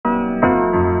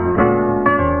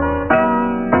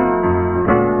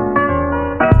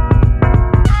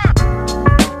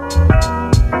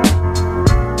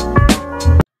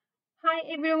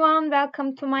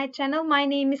welcome to my channel. My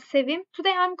name is Sevim.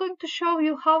 Today I'm going to show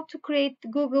you how to create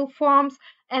Google Forms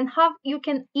and how you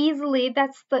can easily,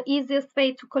 that's the easiest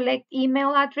way to collect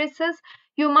email addresses.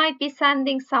 You might be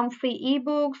sending some free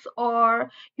ebooks,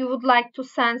 or you would like to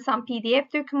send some PDF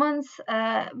documents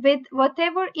with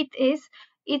whatever it is.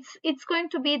 It's going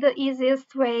to be the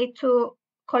easiest way to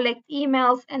collect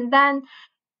emails, and then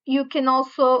you can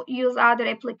also use other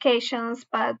applications,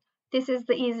 but this is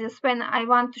the easiest when I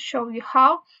want to show you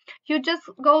how. You just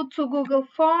go to Google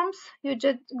Forms, you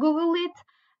just Google it,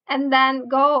 and then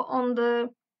go on the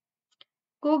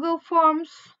Google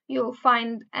Forms, you'll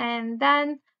find, and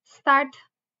then start,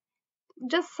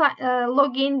 just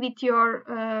log in with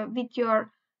your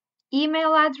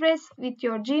email address, with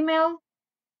your Gmail.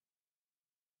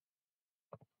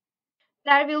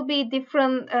 There will be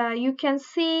different, you can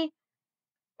see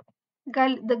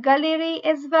the gallery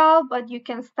as well, but you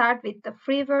can start with the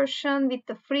free version, with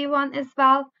the free one as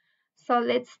well. So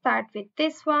let's start with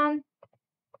this one.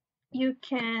 You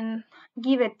can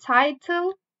give a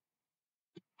title,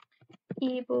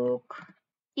 ebook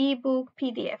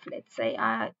PDF, let's say.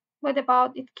 What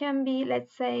about, it can be,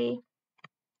 let's say,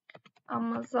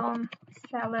 Amazon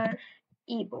seller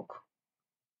ebook.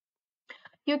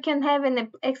 You can have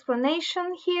an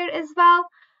explanation here as well,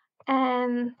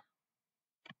 and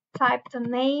type the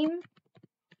name,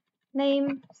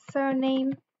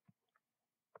 surname.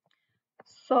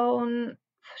 So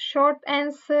short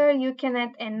answer, you can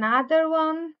add another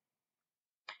one.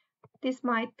 This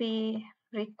might be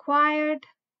required.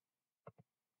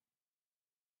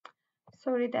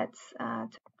 Sorry, that's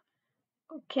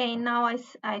okay. Now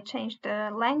I changed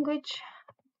the language.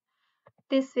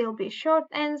 This will be short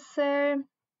answer.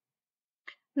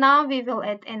 Now we will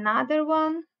add another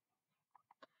one.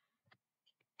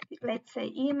 Let's say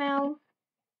email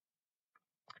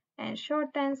and short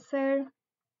answer.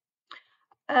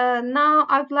 Now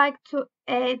I would like to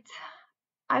add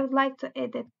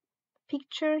a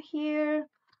picture here.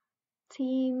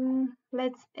 Team.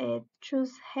 Let's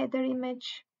choose header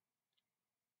image.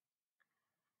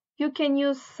 You can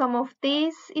use some of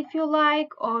these if you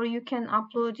like, or you can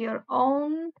upload your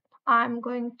own. I'm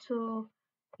going to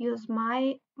use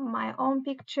my own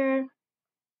picture.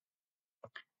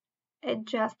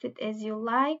 Adjust it as you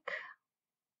like,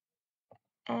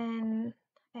 and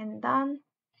done.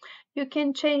 You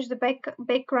can change the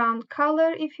background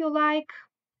color if you like,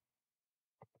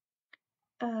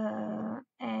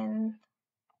 and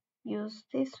use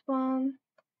this one.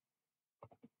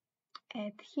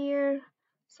 Add here.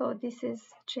 So this is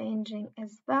changing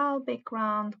as well.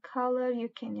 Background color, you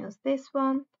can use this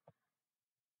one,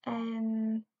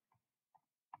 and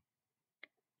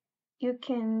you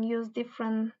can use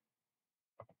different,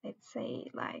 let's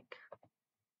say, like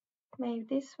maybe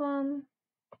this one.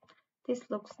 This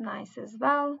looks nice as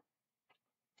well.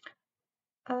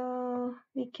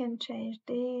 We can change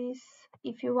this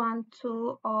if you want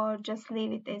to, or just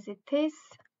leave it as it is.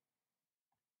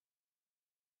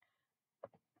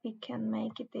 We can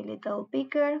make it a little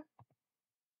bigger.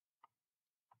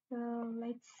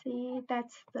 Let's see,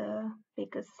 that's the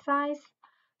biggest size.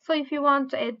 So if you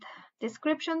want to add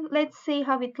description, let's see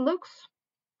how it looks.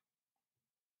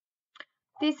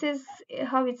 This is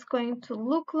how it's going to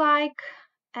look like,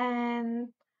 and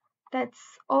that's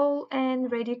all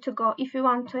and ready to go. If you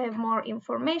want to have more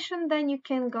information, then you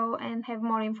can go and have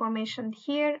more information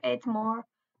here, add more.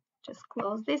 Just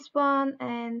close this one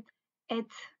and add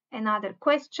another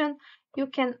question. You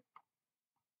can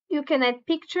add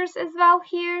pictures as well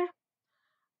here,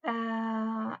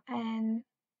 and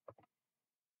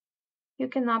you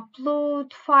can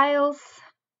upload files.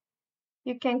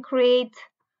 You can create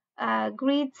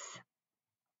grids,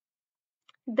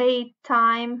 date,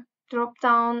 time, drop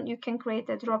down. You can create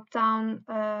a drop down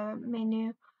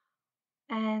menu,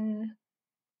 and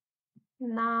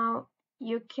now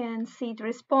you can see the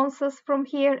responses from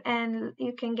here, and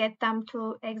you can get them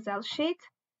to Excel sheet.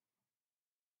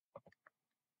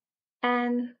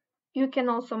 And you can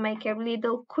also make a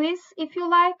little quiz if you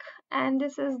like, and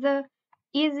this is the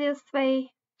easiest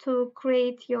way to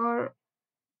create your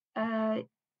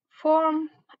form,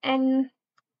 and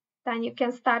then you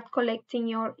can start collecting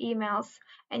your emails.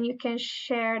 And you can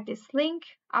share this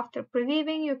link after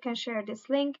previewing. You can share this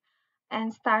link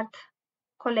and start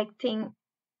collecting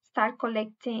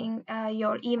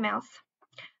your emails.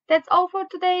 That's all for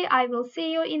today. I will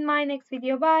see you in my next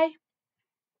video. Bye.